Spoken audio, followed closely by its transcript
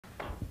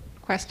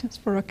questions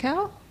for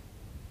Raquel?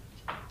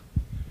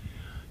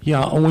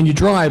 Yeah, when you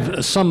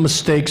drive, some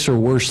mistakes are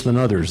worse than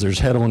others. There's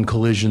head-on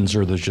collisions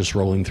or there's just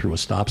rolling through a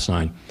stop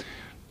sign.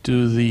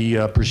 Do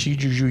the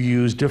procedures you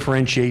use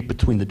differentiate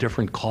between the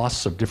different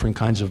costs of different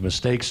kinds of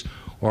mistakes,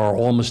 or are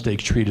all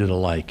mistakes treated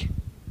alike?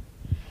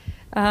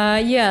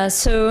 Yeah,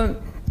 so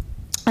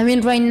I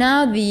mean, right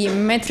now the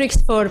metrics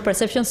for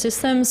perception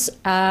systems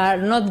are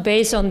not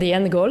based on the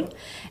end goal.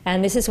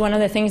 And this is one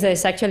of the things that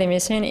is actually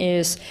missing,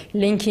 is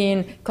linking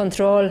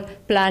control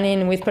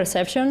planning with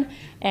perception.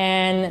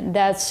 And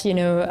that's, you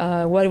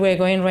know, what we're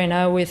going right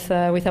now with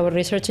our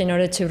research in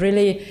order to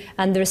really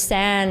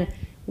understand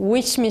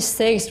which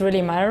mistakes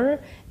really matter.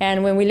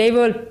 And when we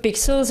label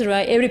pixels,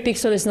 right, every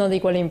pixel is not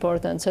equally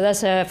important. So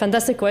that's a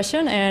fantastic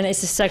question, and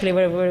it's exactly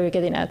where we're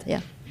getting at,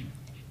 yeah.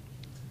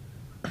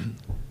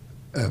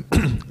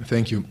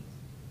 Thank you.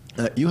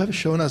 You have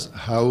shown us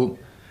how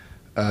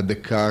the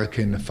car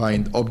can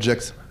find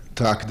objects,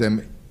 track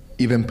them,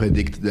 even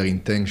predict their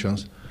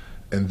intentions,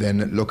 and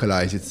then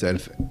localize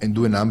itself and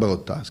do a number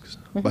of tasks.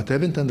 Mm-hmm. But I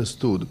haven't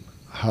understood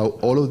how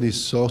all of these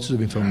sources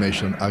of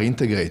information are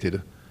integrated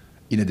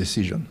in a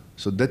decision.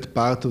 So that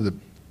part of the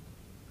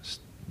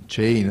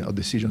chain of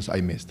decisions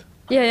I missed.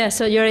 Yeah,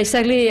 so you're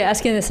exactly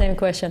asking the same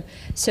question.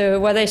 So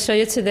what I showed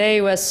you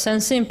today was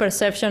sensing,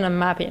 perception, and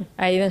mapping.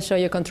 I didn't show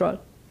you control.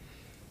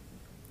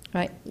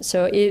 Right,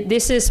 so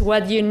this is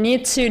what you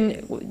need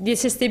to,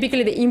 this is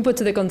typically the input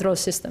to the control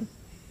system.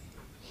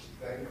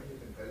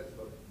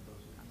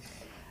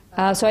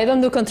 So I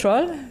don't do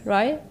control,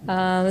 right?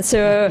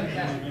 So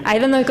I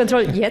don't know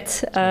control yet.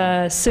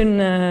 Soon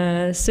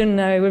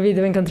I will be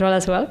doing control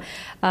as well.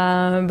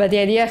 But the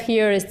idea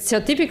here is, so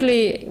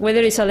typically,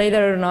 whether it's a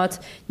LiDAR or not,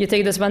 you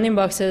take those bounding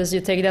boxes,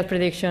 you take that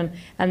prediction,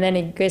 and then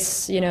it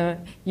gets, you know,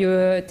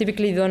 you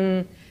typically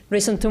don't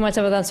reason too much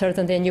about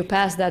uncertainty, and you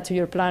pass that to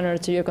your planner,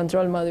 to your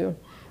control module.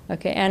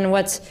 Okay,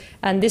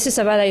 and this is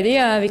a bad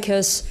idea,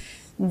 because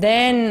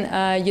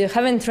then you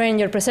haven't trained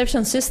your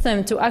perception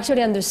system to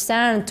actually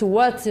understand to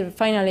what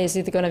finally is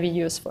it going to be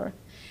used for.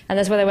 And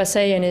that's what I was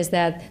saying, is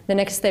that the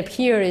next step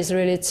here is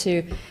really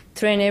to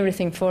train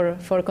everything for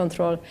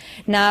control.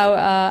 Now,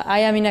 I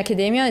am in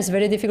academia. It's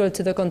very difficult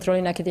to do control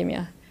in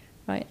academia.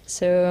 Right.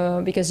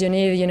 So because you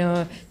need, you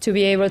know, to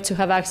be able to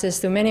have access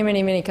to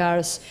many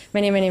cars,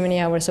 many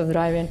hours of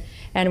driving,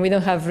 and we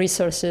don't have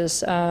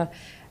resources.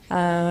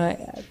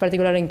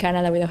 Particularly in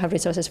Canada, we don't have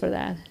resources for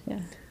that. Yeah.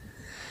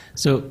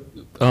 So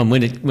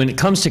when it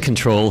comes to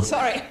control.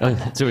 Sorry.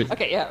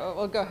 Okay. Yeah.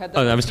 Well, go ahead.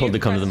 Oh, I was told to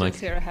come to the mic.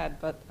 Here ahead,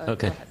 but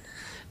okay.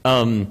 Go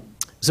ahead.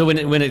 So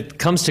when it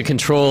comes to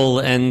control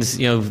and,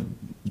 you know,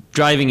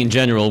 driving in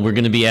general, we're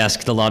going to be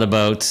asked a lot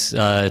about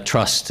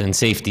trust and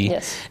safety.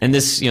 Yes. And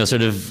this, you know,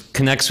 sort of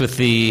connects with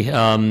the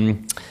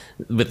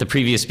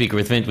previous speaker,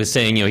 with Vint, was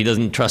saying, you know, he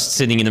doesn't trust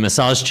sitting in a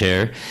massage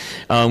chair.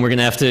 We're going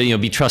to have to, you know,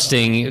 be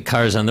trusting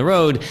cars on the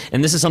road.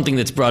 And this is something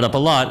that's brought up a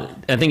lot.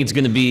 I think it's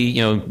going to be,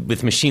 you know,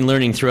 with machine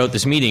learning throughout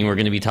this meeting, we're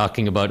going to be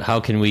talking about how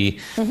can we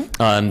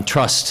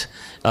trust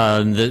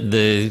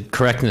the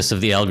correctness of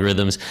the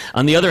algorithms.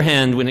 On the other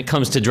hand, when it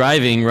comes to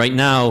driving right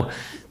now,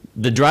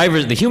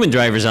 the human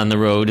drivers on the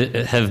road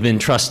have been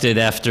trusted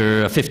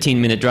after a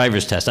 15-minute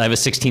driver's test. I have a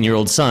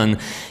 16-year-old son.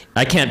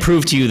 I can't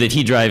prove to you that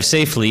he drives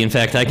safely. In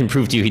fact, I can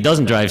prove to you he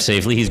doesn't drive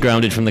safely. He's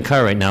grounded from the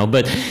car right now.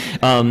 But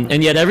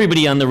and yet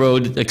everybody on the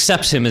road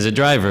accepts him as a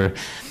driver.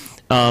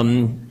 How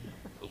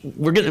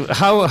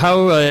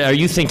are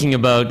you thinking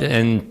about,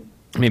 and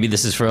maybe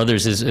this is for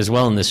others as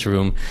well in this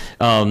room,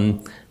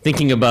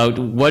 thinking about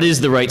what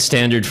is the right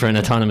standard for an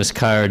autonomous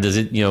car? Does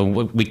it, you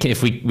know,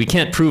 if we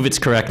can't prove its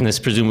correctness,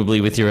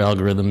 presumably with your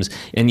algorithms,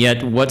 and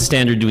yet what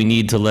standard do we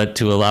need to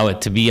allow it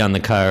to be on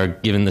the car,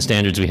 given the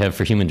standards we have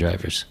for human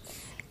drivers?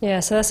 Yeah,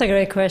 so that's a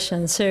great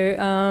question.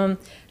 So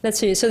let's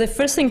see. So the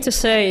first thing to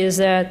say is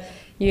that,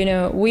 you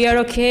know, we are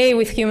okay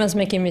with humans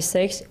making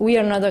mistakes. We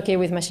are not okay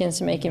with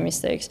machines making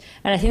mistakes.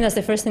 And I think that's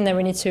the first thing that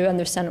we need to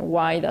understand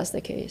why that's the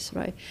case,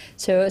 right?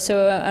 So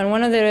and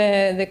one of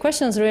the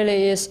questions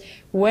really is,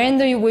 when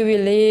do we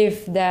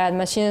believe that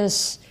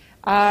machines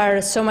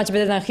are so much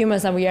better than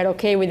humans that we are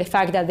okay with the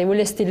fact that they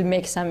will still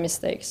make some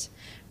mistakes,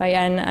 right?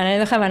 And I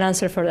don't have an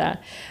answer for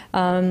that.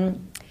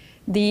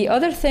 The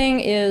other thing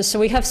is,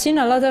 we have seen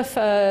a lot of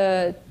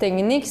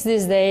techniques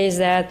these days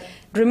that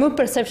remove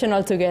perception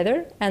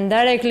altogether and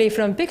directly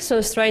from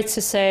pixels try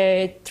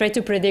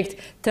to predict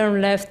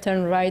turn left,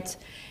 turn right.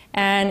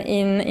 And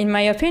in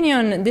my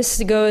opinion,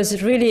 this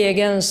goes really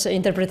against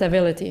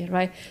interpretability,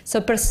 right? So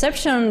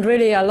perception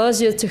really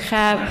allows you to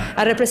have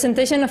a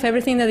representation of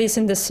everything that is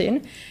in the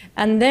scene.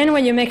 And then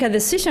when you make a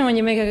decision,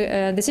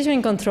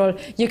 in control,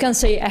 you can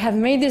say, I have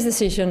made this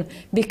decision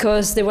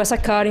because there was a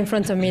car in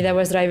front of me that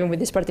was driving with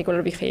this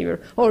particular behavior,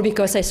 or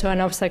because I saw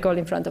an obstacle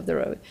in front of the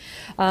road.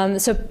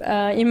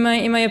 In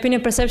my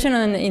opinion, perception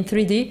in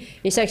 3D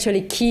is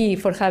actually key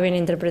for having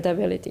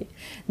interpretability.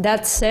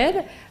 That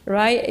said,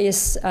 right,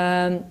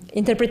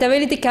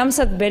 interpretability comes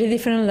at very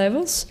different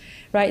levels.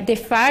 right? The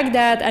fact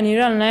that a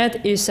neural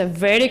net is a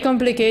very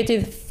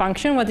complicated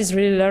function, what is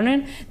really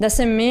learning,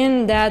 doesn't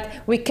mean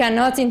that we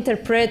cannot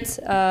interpret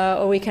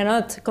or we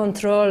cannot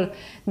control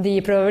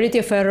the probability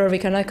of error, we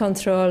cannot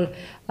control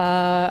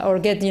or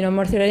get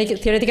more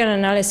theoretical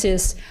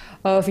analysis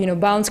of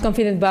bounds,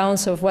 confident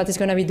bounds of what it's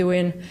going to be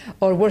doing,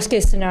 or worst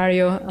case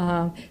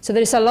scenario. So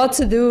there is a lot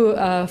to do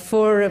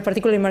for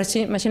particularly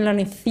machine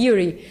learning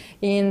theory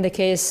in the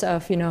case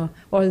of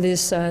all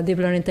these deep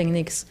learning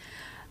techniques.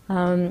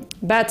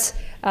 But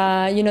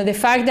the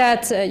fact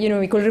that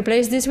we could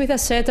replace this with a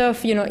set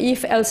of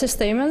if-else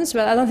statements,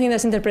 but I don't think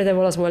that's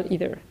interpretable as well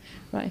either,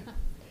 right?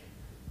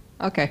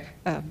 Okay,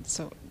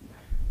 so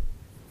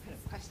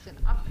question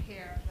up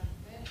here.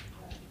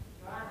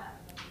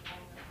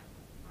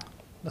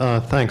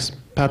 Thanks.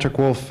 Patrick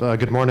Wolf,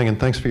 good morning, and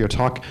thanks for your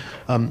talk.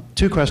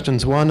 Two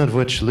questions, one of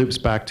which loops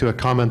back to a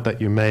comment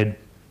that you made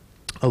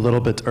a little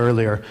bit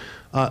earlier.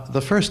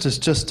 The first is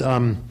just,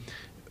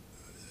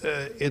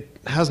 it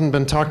hasn't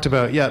been talked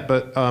about yet,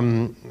 but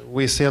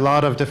we see a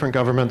lot of different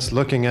governments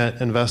looking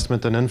at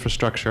investment in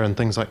infrastructure and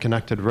things like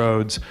connected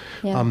roads.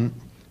 Yeah.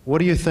 What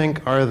do you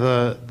think are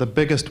the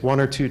biggest one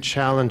or two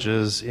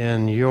challenges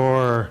in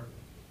your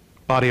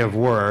body of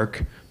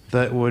work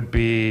that would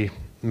be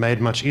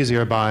made much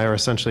easier by, or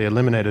essentially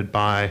eliminated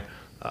by,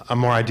 a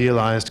more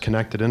idealized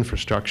connected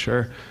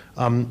infrastructure?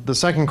 The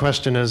second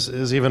question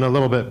is even a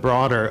little bit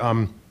broader.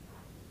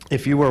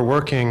 If you were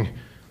working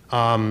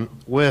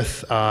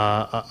with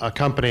a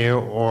company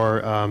or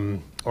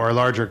a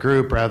larger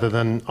group rather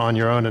than on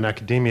your own in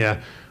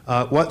academia,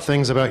 what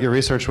things about your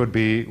research would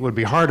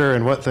be harder,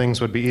 and what things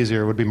would be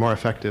easier, would be more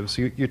effective?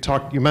 So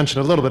you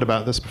mentioned a little bit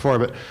about this before,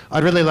 but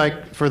I'd really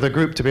like for the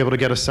group to be able to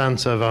get a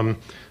sense of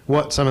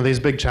what some of these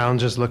big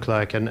challenges look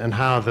like, and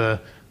how the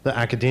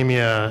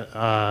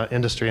academia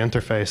industry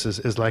interface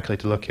is likely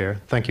to look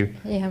here. Thank you.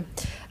 Yeah.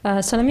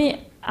 So let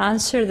me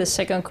answer the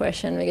second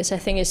question, because I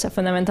think it's a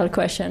fundamental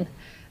question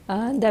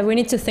that we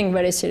need to think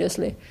very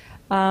seriously.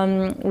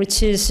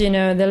 Which is,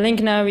 the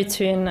link now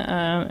between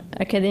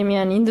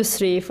academia and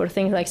industry for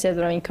things like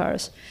self-driving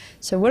cars.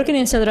 So working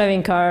in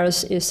self-driving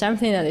cars is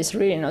something that is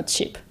really not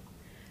cheap,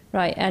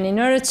 right? And in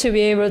order to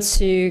be able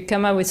to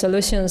come up with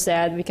solutions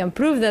that we can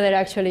prove that it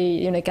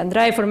actually, can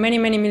drive for many,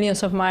 many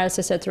millions of miles,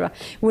 etc.,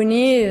 we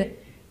need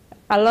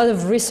a lot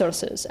of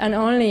resources, and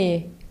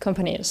only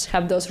companies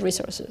have those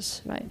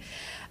resources, right?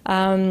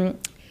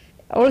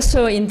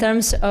 Also, in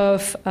terms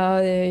of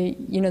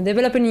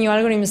developing new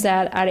algorithms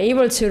that are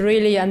able to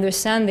really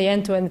understand the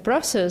end-to-end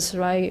process,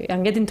 right,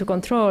 and get into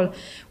control,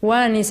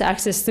 one is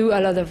access to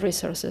a lot of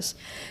resources.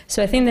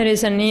 So I think there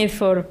is a need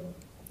for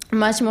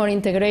much more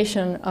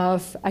integration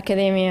of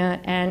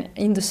academia and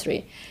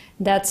industry.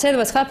 That said,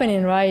 what's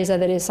happening, right, is that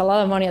there is a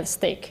lot of money at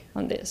stake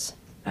on this.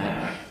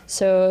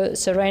 So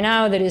right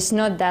now, there is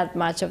not that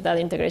much of that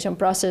integration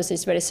process.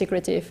 It's very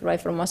secretive,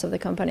 right, for most of the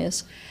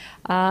companies.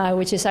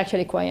 Which is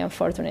actually quite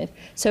unfortunate.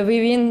 So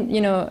we've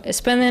been,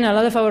 spending a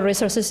lot of our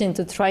resources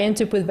into trying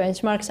to put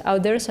benchmarks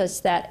out there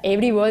such that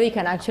everybody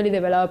can actually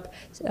develop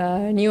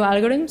new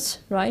algorithms,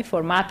 right,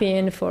 for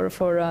mapping, for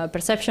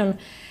perception.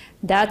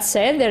 That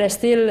said, there are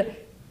still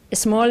a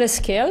small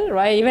scale,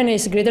 right? Even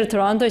if Greater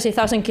Toronto is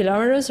 1,000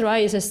 kilometers,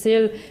 right? It's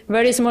still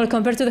very small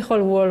compared to the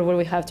whole world where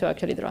we have to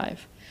actually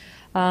drive.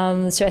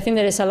 So I think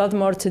there is a lot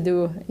more to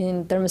do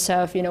in terms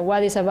of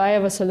what is a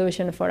viable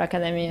solution for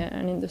academia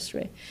and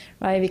industry,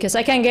 right? Because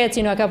I can get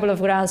a couple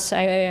of grants,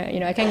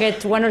 I can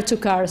get 1 or 2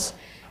 cars,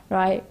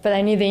 right? But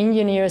I need the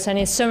engineers, I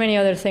need so many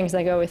other things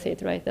that go with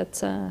it, right?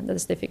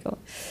 That's difficult.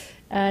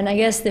 And I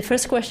guess the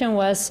first question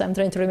was, I'm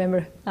trying to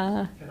remember.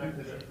 Connected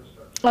infrastructure.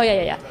 Oh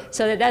yeah.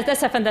 So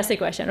that's a fantastic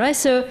question, right?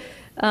 So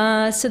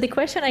the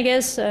question, I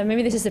guess,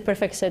 maybe this is the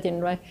perfect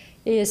setting, right?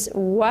 Is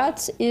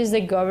what is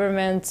the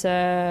government,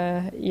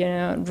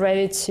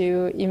 ready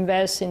to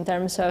invest in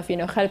terms of,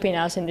 helping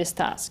us in this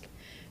task,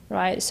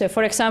 right? So,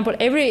 for example,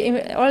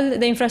 all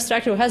the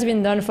infrastructure has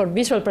been done for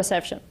visual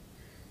perception,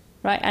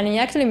 right? And it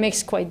actually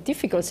makes quite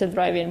difficult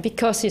self-driving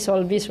because it's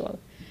all visual,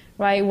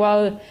 right?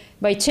 Well,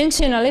 by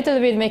changing a little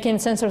bit, making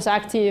sensors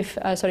active,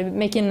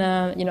 making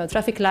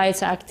traffic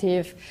lights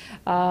active.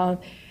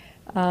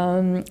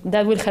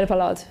 That will help a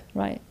lot,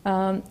 right?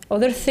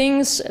 Other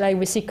things, like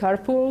we see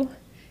carpool,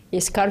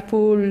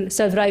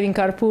 self-driving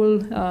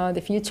carpool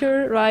the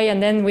future, right?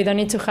 And then we don't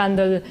need to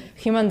handle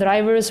human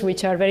drivers,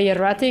 which are very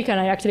erratic and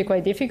are actually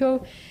quite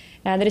difficult.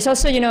 And there is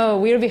also,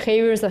 weird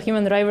behaviors that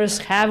human drivers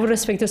have with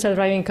respect to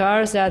self-driving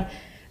cars that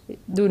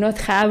do not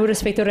have with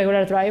respect to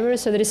regular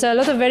drivers. So there is a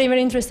lot of very,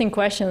 very interesting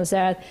questions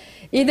that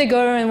if the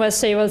government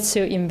was able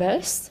to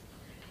invest,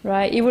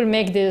 right, it will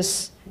make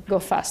this go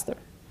faster.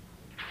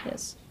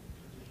 Yes.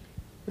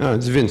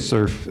 It's Vince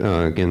Cerf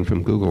again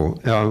from Google.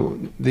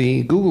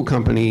 The Google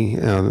company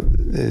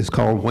is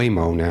called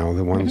Waymo now,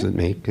 the ones that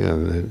make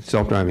the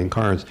self-driving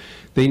cars.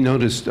 They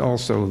noticed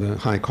also the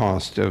high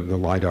cost of the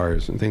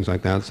LiDARs and things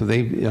like that, so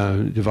they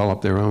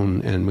developed their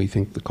own, and we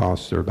think the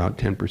costs are about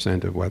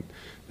 10% of what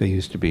they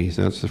used to be.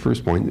 So that's the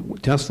first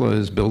point. Tesla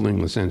is building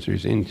the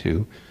sensors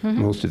into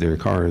most of their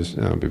cars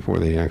before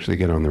they actually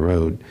get on the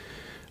road.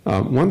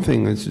 One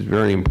thing that's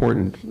very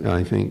important,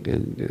 I think,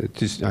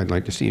 I'd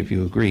like to see if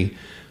you agree,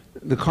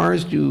 the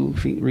cars do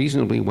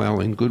reasonably well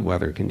in good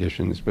weather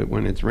conditions, but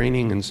when it's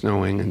raining and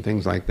snowing and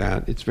things like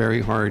that, it's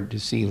very hard to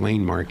see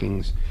lane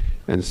markings.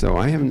 And so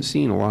I haven't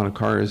seen a lot of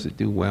cars that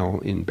do well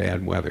in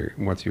bad weather.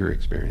 What's your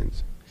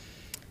experience?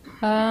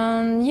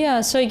 Yeah,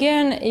 so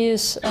again,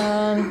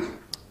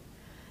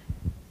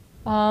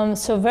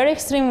 so very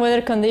extreme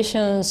weather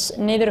conditions,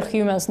 neither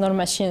humans nor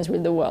machines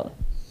will do well.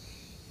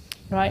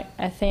 Right,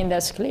 I think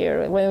that's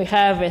clear. When we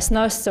have a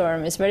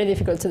snowstorm, it's very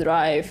difficult to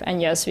drive,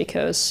 and yes,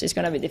 because it's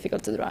going to be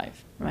difficult to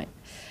drive, right?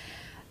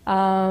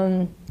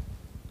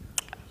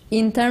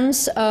 In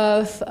terms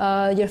of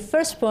your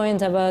first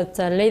point about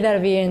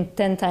LiDAR being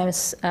 10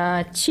 times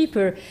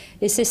cheaper,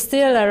 it's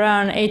still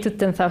around $8,000 to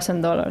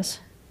 $10,000,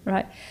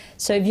 right?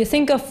 So if you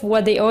think of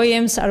what the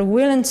OEMs are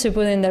willing to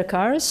put in their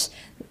cars,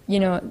 you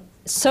know,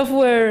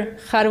 software,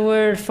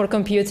 hardware for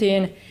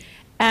computing,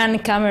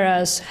 and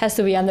cameras has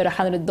to be under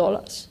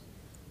 $100.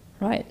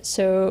 Right,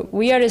 so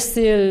we are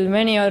still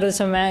many orders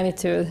of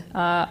magnitude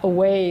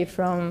away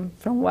from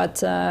what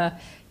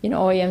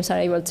OEMs are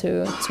able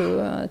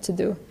to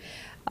do.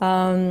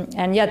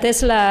 And yeah,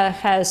 Tesla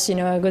has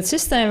a good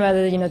system,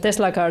 but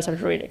Tesla cars are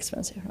really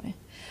expensive,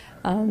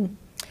 right?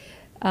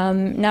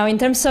 Now, in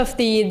terms of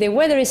the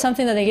weather, is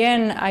something that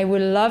again I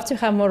would love to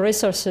have more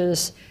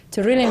resources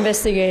to really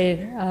investigate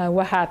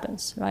what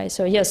happens, right?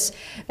 So yes,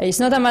 it's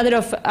not a matter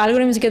of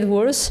algorithms get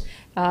worse,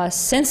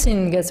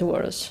 sensing gets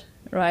worse.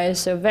 Right,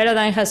 so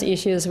Velodyne has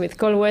issues with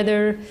cold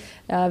weather.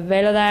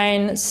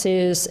 Velodyne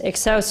sees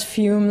exhaust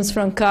fumes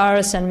from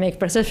cars and make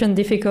perception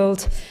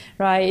difficult.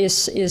 Right,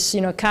 is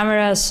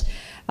cameras.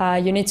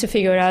 You need to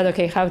figure out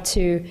how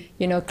to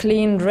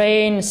clean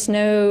rain,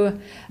 snow,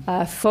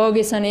 fog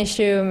is an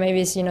issue.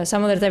 Maybe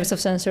some other types of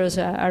sensors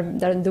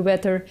that do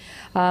better.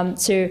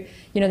 So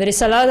there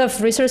is a lot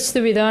of research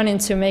to be done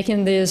into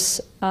making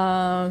this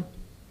very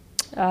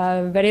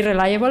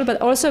reliable.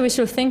 But also we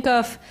should think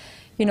of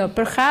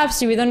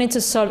perhaps we don't need to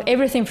solve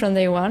everything from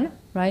day one,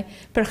 right?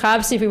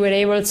 Perhaps if we were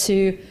able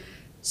to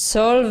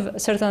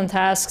solve certain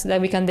tasks that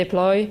we can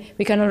deploy,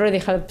 we can already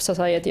help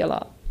society a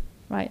lot,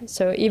 right?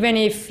 So even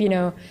if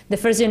the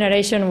first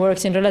generation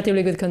works in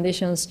relatively good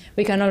conditions,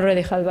 we can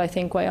already help, I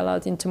think, quite a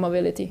lot into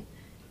mobility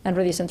and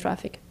reducing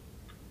traffic.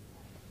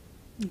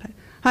 Okay.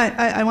 Hi,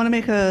 I want to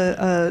make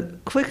a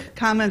quick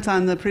comment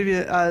on the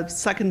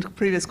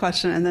previous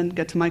question and then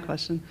get to my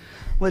question,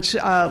 which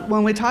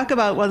when we talk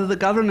about whether the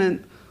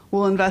government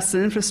will invest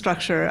in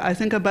infrastructure, I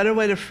think a better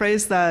way to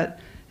phrase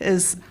that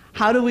is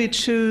how do we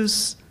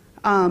choose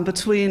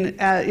between,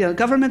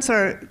 governments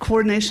are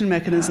coordination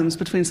mechanisms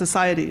between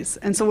societies.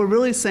 And so what we're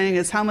really saying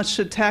is how much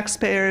should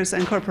taxpayers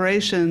and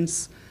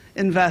corporations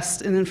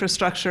invest in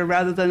infrastructure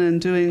rather than in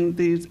doing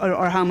these,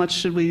 or how much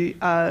should we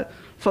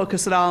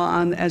focus it all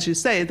on, as you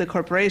say, the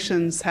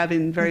corporations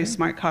having very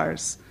smart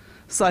cars.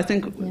 So I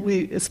think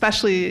we,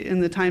 especially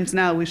in the times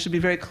now, we should be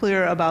very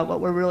clear about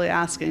what we're really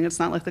asking. It's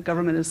not like the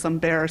government is some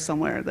bear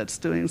somewhere that's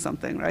doing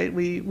something, right?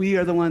 We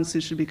are the ones who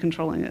should be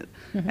controlling it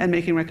and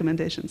making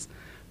recommendations.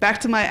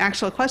 Back to my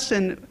actual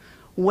question,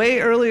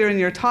 way earlier in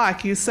your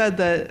talk, you said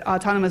that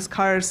autonomous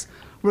cars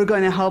were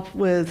going to help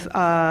with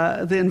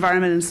the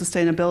environment and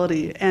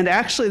sustainability. And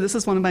actually, this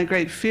is one of my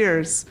great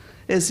fears,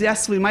 is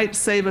yes, we might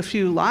save a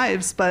few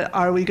lives, but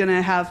are we going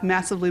to have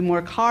massively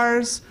more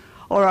cars?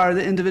 Or are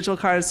the individual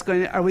cars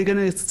are we going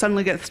to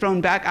suddenly get thrown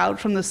back out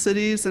from the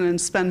cities and then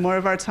spend more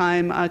of our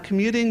time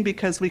commuting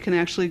because we can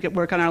actually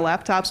work on our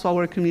laptops while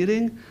we're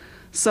commuting?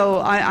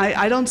 So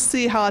I don't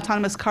see how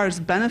autonomous cars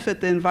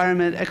benefit the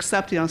environment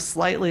except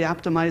slightly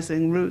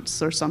optimizing routes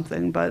or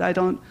something, but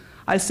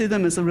I see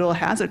them as a real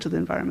hazard to the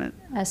environment.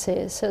 I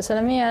see. So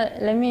let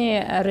me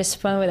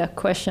respond with a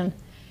question.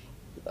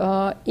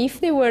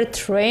 If there were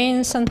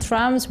trains and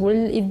trams,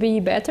 will it be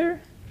better?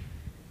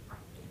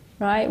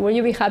 Right? Will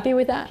you be happy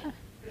with that?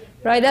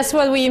 Right, that's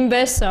what we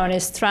invest on,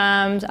 is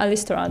trams, at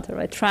least Toronto,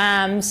 right?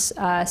 Trams,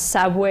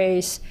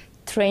 subways,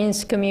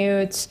 trains,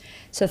 commutes.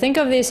 So think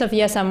of this as,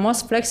 yes, a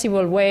most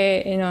flexible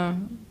way,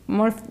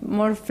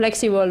 more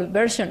flexible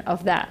version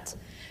of that,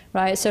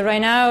 right? So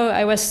right now,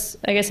 I was,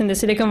 I guess, in the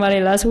Silicon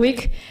Valley last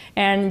week,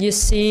 and you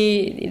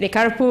see the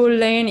carpool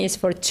lane is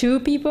for 2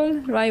 people,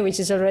 right? Which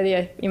is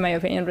already, in my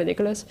opinion,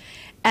 ridiculous.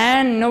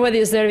 And nobody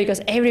is there because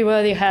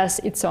everybody has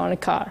its own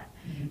car.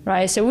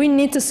 Right, so we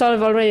need to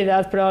solve already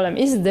that problem.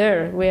 It's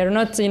there. We are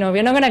not,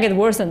 we're not going to get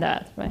worse than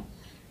that, right?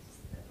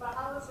 But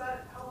how does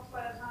that help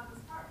by autonomous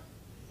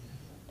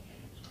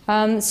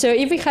cars? So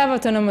if we have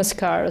autonomous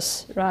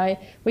cars, right,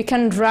 we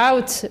can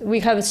route. We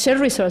have shared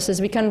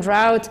resources. We can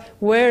route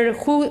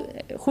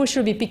who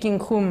should be picking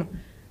whom,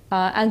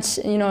 and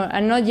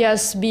not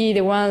just be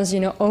the ones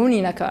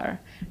owning a car.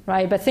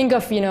 Right, but think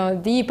of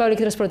the public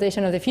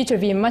transportation of the future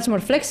being much more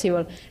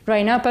flexible.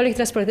 Right now, public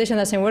transportation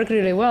doesn't work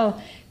really well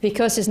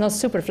because it's not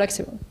super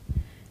flexible.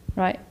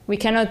 Right, we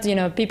cannot,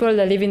 people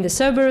that live in the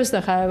suburbs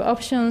that have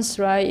options.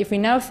 Right, if we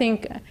now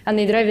think and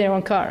they drive their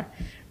own car.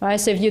 Right,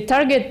 so if you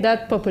target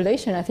that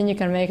population, I think you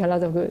can make a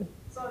lot of good.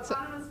 So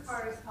autonomous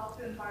cars help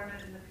the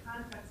environment in the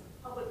context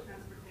of public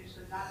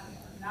transportation, not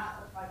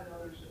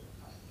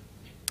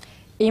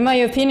in my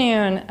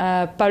opinion,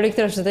 public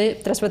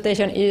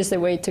transportation is the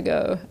way to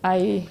go.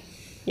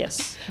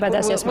 Yes, but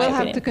that's just my opinion.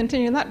 We'll have to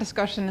continue that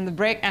discussion in the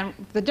break, and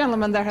the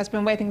gentleman there has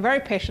been waiting very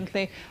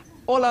patiently.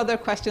 All other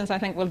questions I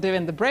think we'll do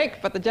in the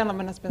break, but the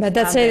gentleman has been. But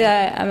that's it.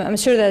 I'm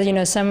sure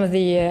that some of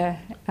the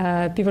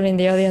people in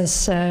the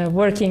audience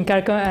work in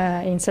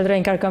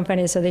self-driving car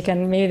companies, so they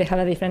have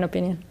a different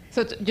opinion.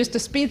 So just to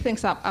speed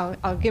things up,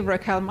 I'll give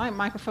Raquel my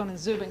microphone, and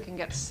Zubin can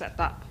get set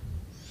up.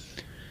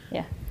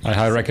 Yeah.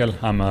 Hi, Raquel.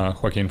 I'm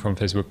Joaquin from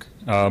Facebook.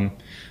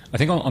 I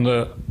think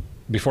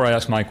before I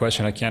ask my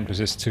question, I can't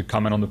resist to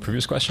comment on the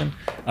previous question.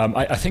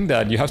 I think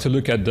that you have to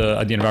look at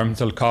the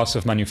environmental cost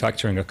of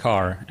manufacturing a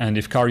car, and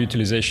if car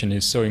utilization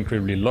is so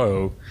incredibly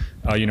low,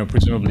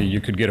 presumably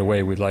you could get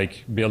away with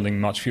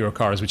building much fewer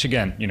cars, which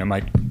again,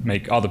 might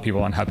make other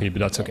people unhappy, but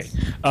that's okay.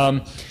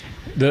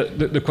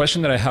 The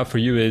question that I have for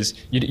you is,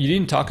 you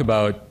didn't talk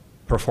about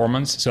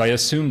performance, so I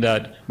assume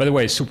that. By the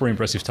way, super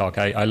impressive talk.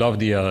 I love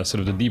the sort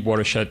of the deep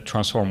watershed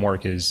transform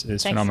work is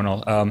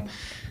phenomenal.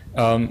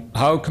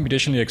 How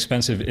computationally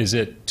expensive is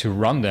it to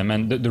run them?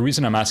 And the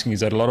reason I'm asking is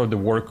that a lot of the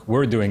work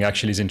we're doing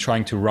actually is in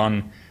trying to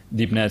run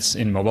deep nets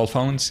in mobile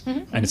phones,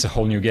 and it's a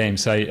whole new game.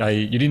 So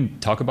you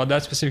didn't talk about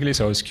that specifically,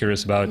 so I was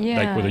curious about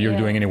whether you're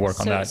doing any work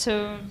on that.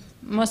 So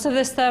most of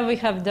the stuff we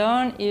have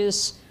done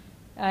is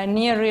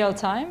near real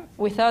time,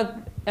 without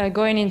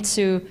going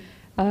into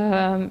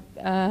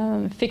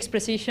fixed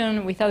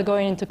precision, without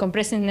going into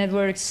compressing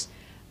networks.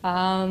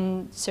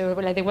 So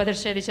the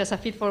watershed is just a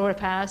feed-forward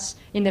pass,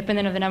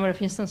 independent of the number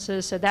of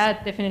instances. So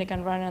that definitely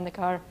can run on the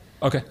car.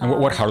 Okay. And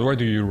what hardware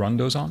do you run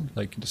those on?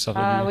 The stuff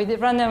we did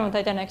run them on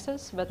Titan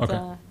Nexus, but okay.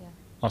 yeah.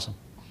 Awesome.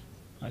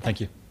 All right, thank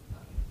you.